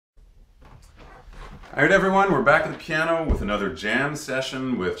All right, everyone, we're back at the piano with another jam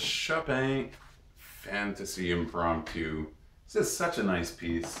session with Chopin Fantaisie Impromptu. This is such a nice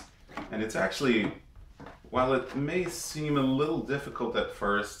piece, and it's actually, while it may seem a little difficult at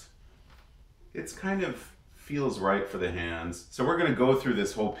first, it's kind of feels right for the hands. So we're going to go through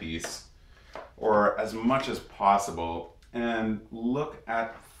this whole piece, or as much as possible, and look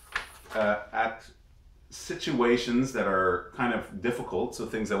at situations that are kind of difficult, so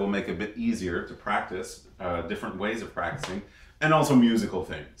things that will make it a bit easier to practice, different ways of practicing, and also musical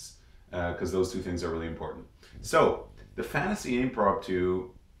things, because those two things are really important. So the Fantaisie Impromptu,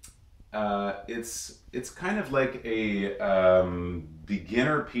 it's kind of like a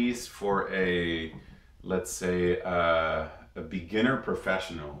beginner piece for a, let's say, a beginner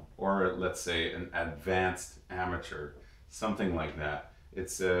professional, or let's say an advanced amateur, something like that.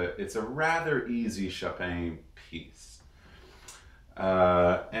 It's a rather easy Chopin piece,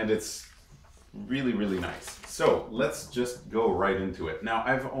 and it's really, really nice. So let's just go right into it. Now,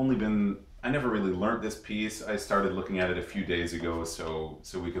 I never really learned this piece. I started looking at it a few days ago, so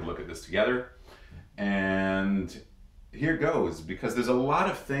we could look at this together. And here goes, because there's a lot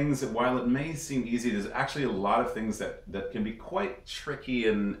of things that, while it may seem easy, there's actually a lot of things that can be quite tricky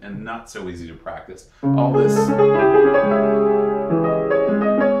and not so easy to practice. All this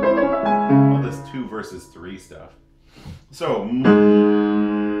 2 versus 3 stuff. So when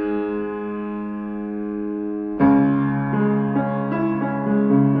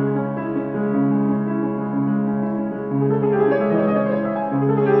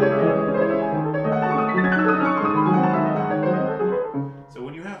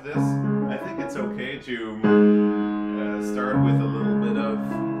you have this, I think it's okay to start with a little bit of a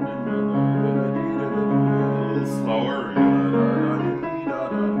little slower,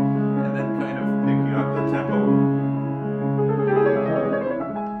 and then kind of picking up the tempo.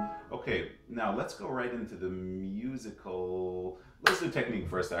 Okay, now let's go right into the musical. Let's do technique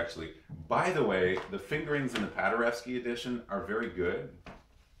first, actually. By the way, the fingerings in the Paderewski edition are very good.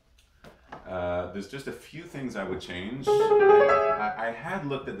 There's just a few things I would change. I had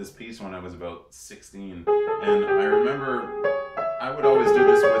looked at this piece when I was about 16, and I remember I would always do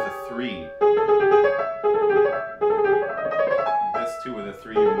this with a 3. This too with a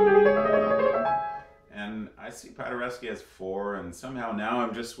 3. And I see Paderewski as 4, and somehow now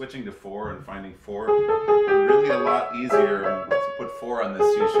I'm just switching to 4 and finding 4 really a lot easier to put 4 on this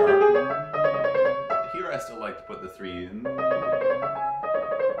C sharp. Here I still like to put the 3 in,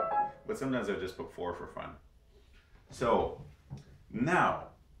 but sometimes I just put 4 for fun. So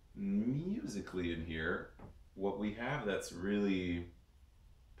now, musically in here, what we have that's really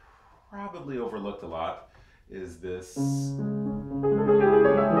probably overlooked a lot is this.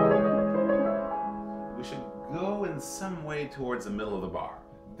 We should go in some way towards the middle of the bar.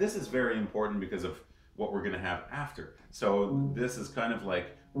 This is very important because of what we're going to have after. So this is kind of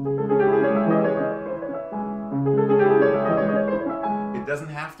like, it doesn't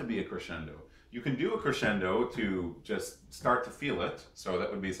have to be a crescendo. You can do a crescendo to just start to feel it. So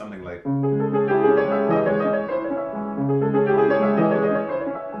that would be something like,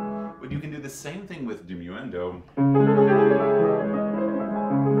 but you can do the same thing with diminuendo.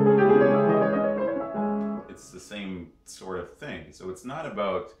 It's the same sort of thing. So it's not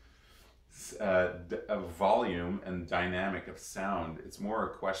about a volume and dynamic of sound. It's more a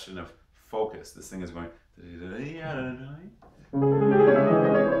question of focus. This thing is going,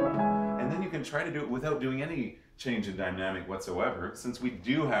 and then you can try to do it without doing any change in dynamic whatsoever, since we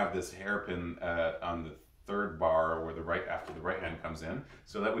do have this hairpin on the 3rd bar where after the right hand comes in.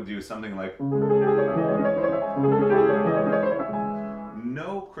 So that would do something like,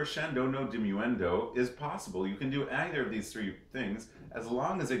 no crescendo, no diminuendo is possible. You can do either of these 3 things as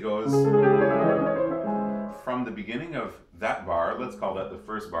long as it goes from the beginning of that bar, let's call that the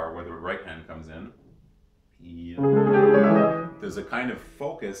 1st bar where the right hand comes in. There's a kind of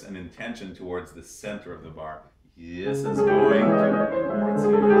focus and intention towards the center of the bar. This is going towards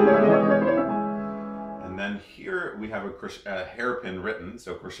here. And then here we have a hairpin written,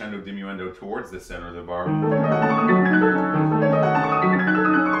 so crescendo, diminuendo towards the center of the bar.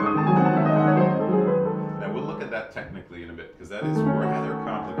 Now we'll look at that technically in a bit, because that is rather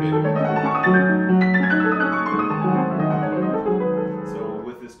complicated. So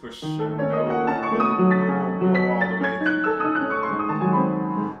with this crescendo, we'll go all the way through.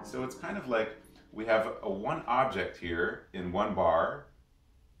 So it's kind of like we have one object here in 1 bar.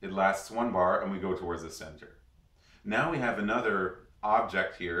 It lasts 1 bar and we go towards the center. Now we have another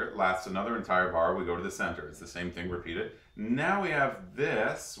object here, it lasts another entire bar, we go to the center. It's the same thing repeated. Now we have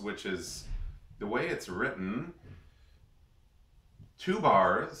this, which is the way it's written, 2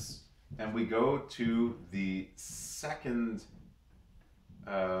 bars, and we go to the second,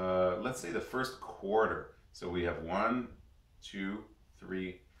 let's say the first quarter. So we have 1, 2,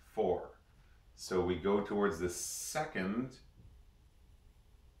 3, 4. So we go towards the second,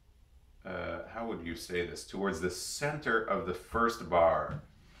 how would you say this? Towards the center of the first bar.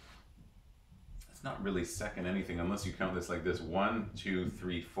 It's not really second anything unless you count this like this. 1, 2,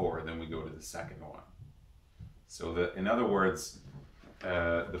 3, 4. Then we go to the second one. So in other words,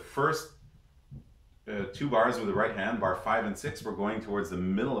 the first 2 bars with the right hand, bar 5 and 6, we're going towards the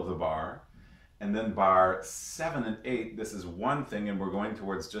middle of the bar. And then bar 7 and 8, this is one thing, and we're going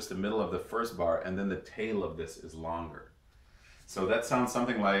towards just the middle of the first bar, and then the tail of this is longer. So that sounds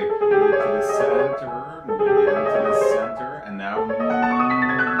something like to the center, again to the center, and now.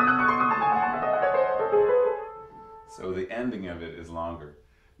 So the ending of it is longer.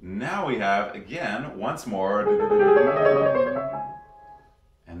 Now we have, again, once more,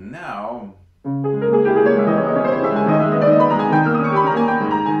 and now.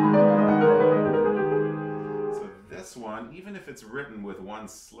 So this one, even if it's written with one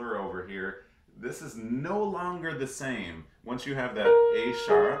slur over here, this is no longer the same. Once you have that A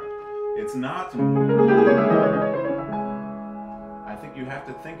sharp, it's not. I think you have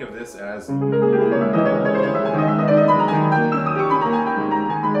to think of this as.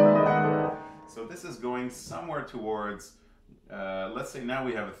 So this is going somewhere towards, let's say now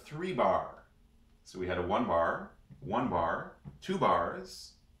we have a 3 bar. So we had a 1 bar, 1 bar, 2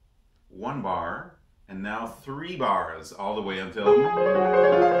 bars, 1 bar, and now 3 bars all the way until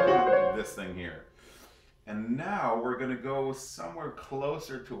this thing here. And now we're going to go somewhere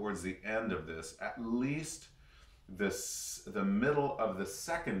closer towards the end of this, at least the middle of the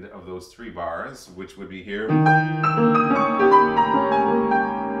second of those 3 bars, which would be here.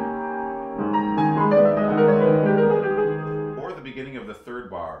 Or the beginning of the 3rd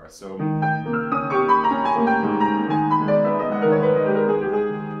bar. So, and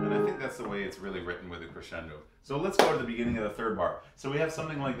I think that's the way it's really written with a crescendo. So let's go to the beginning of the 3rd bar. So we have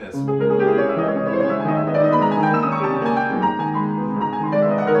something like this.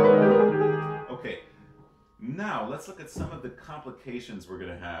 Okay, now let's look at some of the complications we're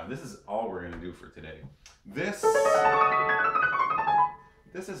going to have. This is all we're going to do for today. This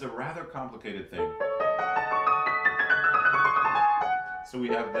is a rather complicated thing. So we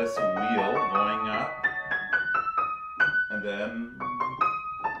have this wheel going up, and then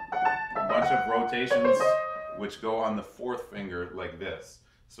a bunch of rotations which go on the 4th finger like this.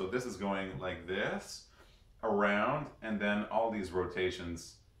 So this is going like this, around, and then all these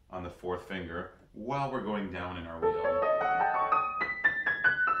rotations on the 4th finger while we're going down in our wheel.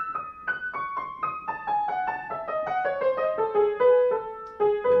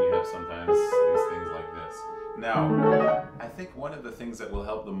 Then you have sometimes these things like this. Now, I think one of the things that will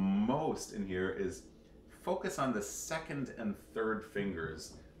help the most in here is focus on the 2nd and 3rd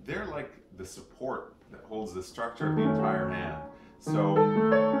fingers. They're like the support that holds the structure of the entire hand. So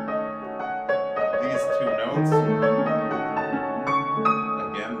these 2 notes,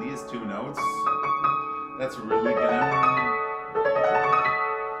 again, these 2 notes, that's really gonna,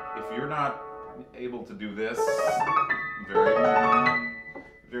 if you're not able to do this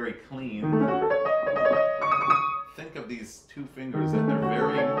very clean, think of these 2 fingers that they're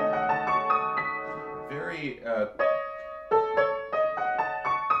very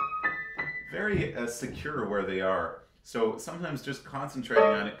secure where they are. So sometimes just concentrating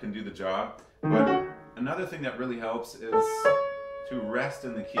on it can do the job. But another thing that really helps is to rest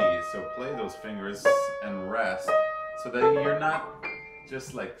in the key. So play those fingers and rest so that you're not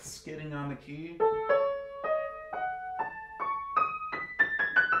just like skidding on the key.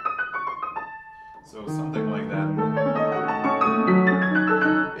 So something like that.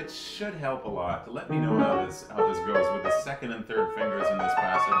 It should help a lot. Let me know how this goes with the 2nd and 3rd fingers in this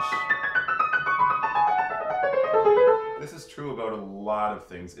passage. This is true about a lot of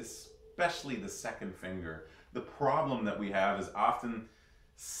things, especially the 2nd finger. The problem that we have is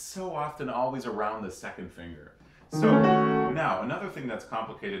so often always around the 2nd finger. So now another thing that's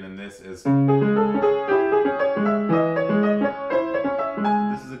complicated in this is this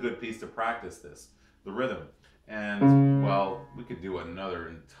is a good piece to practice the rhythm. And well, we could do another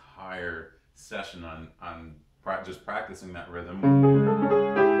entire session on just practicing that rhythm.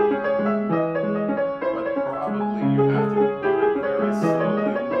 But probably you have to do it very slowly.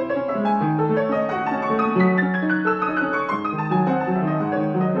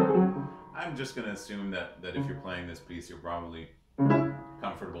 I'm just going to assume that if you're playing this piece, you're probably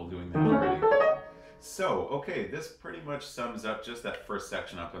comfortable doing that already. So, okay, this pretty much sums up just that first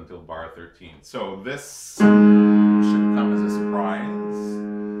section up until bar 13. So this should come as a surprise.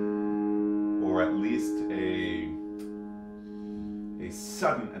 least a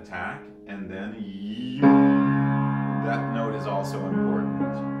sudden attack, and then that note is also important.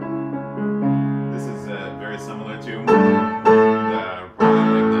 This is very similar to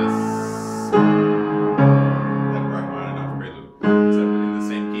probably like this, that Rachmaninoff prelude, except in the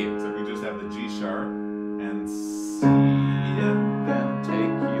same key, except we just have the G sharp and C, and then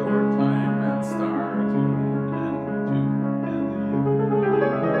take your time and start to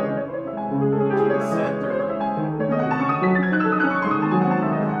the center.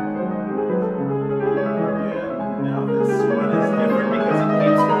 Now this one is different because it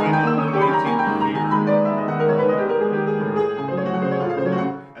keeps going all the way to here.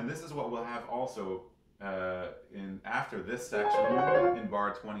 And this is what we'll have also after this section in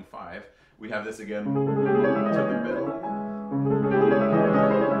bar 25. We have this again to the middle.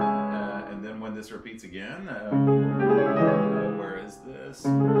 And then when this repeats again, where is this?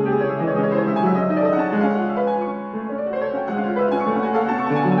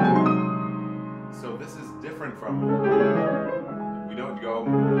 So this is different from, we don't go,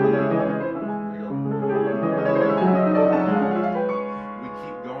 we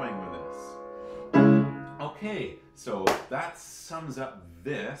keep going with this. Okay, so that sums up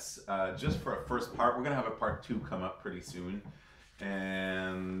this, just for a first part. We're gonna have a part 2 come up pretty soon,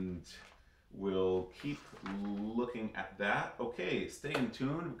 and we'll keep looking at that. Okay, stay in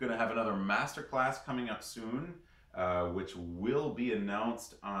tune. We're gonna have another masterclass coming up soon, which will be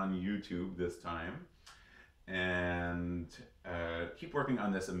announced on YouTube this time. And keep working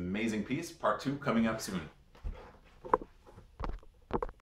on this amazing piece. Part 2 coming up soon.